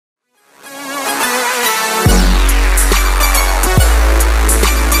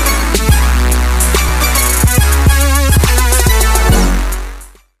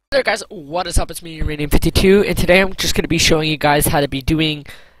guys, what is up? It's me, Uranium52, and today I'm just going to be showing you guys how to be doing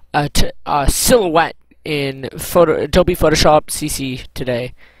a silhouette in Adobe Photoshop CC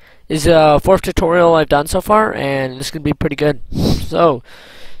today. This is the fourth tutorial I've done so far, and it's going to be pretty good. So,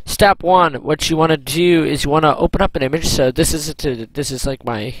 step one, what you want to do is you want to open up an image. So this is like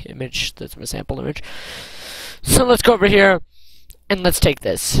my image, that's my sample image. So let's go over here, and let's take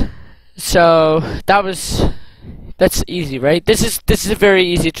this. So that's easy, right? This is a very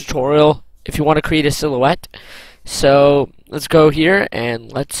easy tutorial if you want to create a silhouette. So let's go here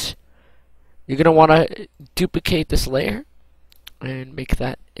and you're gonna want to duplicate this layer and make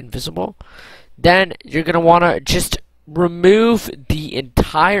that invisible. Then you're gonna want to just remove the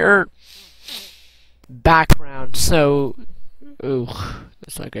entire background. So, ooh,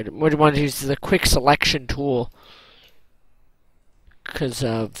 that's not good. What you want to use is a quick selection tool because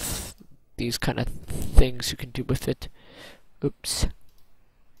of these kind of things you can do with it. Oops.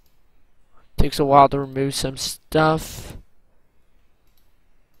 Takes a while to remove some stuff.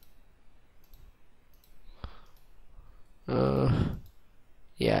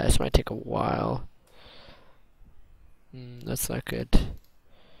 Yeah, this might take a while. That's not good.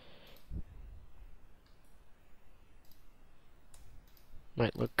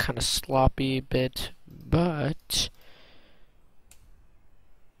 Might look kind of sloppy a bit, but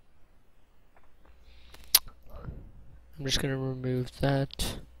I'm just gonna remove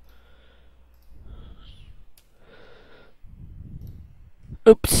that.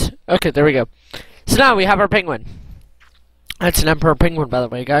 Oops. Okay, there we go. So now we have our penguin. That's an emperor penguin, by the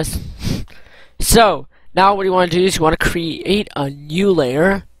way, guys. So now what you want to do is you want to create a new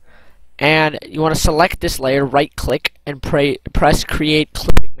layer, and you want to select this layer, right click, and press create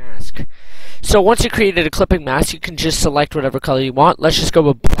clipping mask. So once you created a clipping mask, you can just select whatever color you want. Let's just go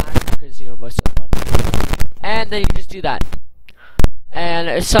with black because most of the ones. And then you just do that.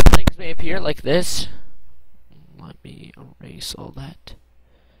 And some things may appear like this. Let me erase all that.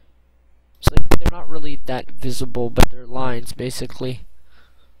 So they're not really that visible, but they're lines basically.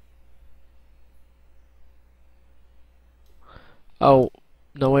 Oh,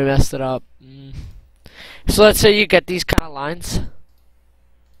 no, we messed it up. So let's say you get these kind of lines.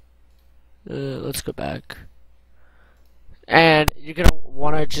 Let's go back. And you're gonna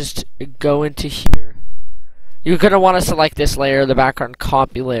want to just go into here. You're going to want to select this layer, the background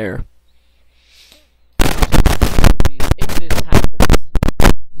copy layer. If this happens,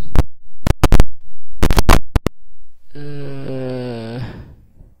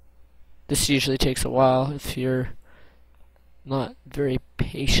 this usually takes a while if you're not very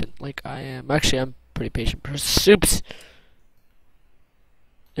patient like I am. Actually, I'm a pretty patient person. Oops.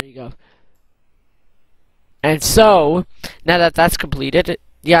 There you go. And so, now that that's completed,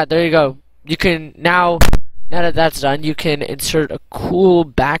 yeah, there you go. You can now that that's done, you can insert a cool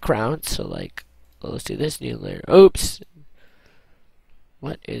background. So like, let's do this new layer. Oops.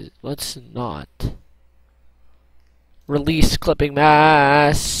 Let's not. Release clipping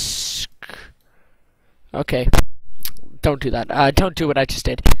mask. Okay. Don't do that. Don't do what I just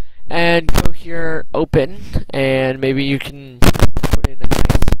did. And go here, open, and maybe you can put in a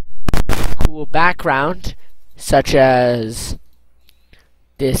nice cool background, such as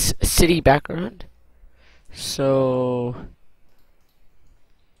this city background. So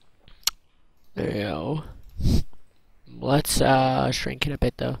there you go. Let's shrink it a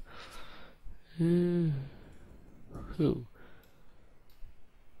bit though.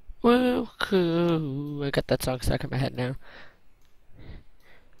 Well, cool. I got that song stuck in my head now.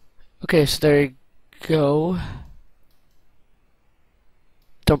 Okay, so there you go.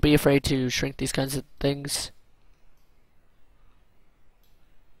 Don't be afraid to shrink these kinds of things.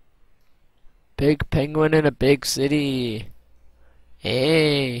 Big penguin in a big city.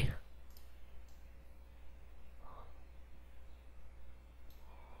 Hey.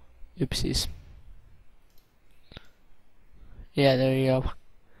 Oopsies. Yeah, there you go.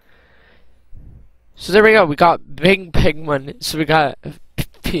 So there we go. We got big penguin. So we got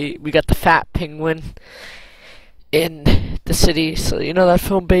the fat penguin in the city. So you know that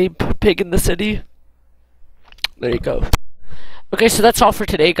film Babe, Pig in the City? There you go. Okay, so that's all for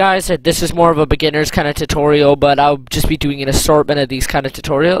today, guys. This is more of a beginner's kind of tutorial, but I'll just be doing an assortment of these kind of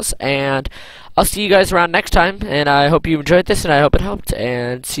tutorials, and I'll see you guys around next time, and I hope you enjoyed this, and I hope it helped,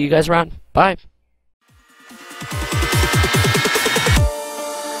 and see you guys around. Bye.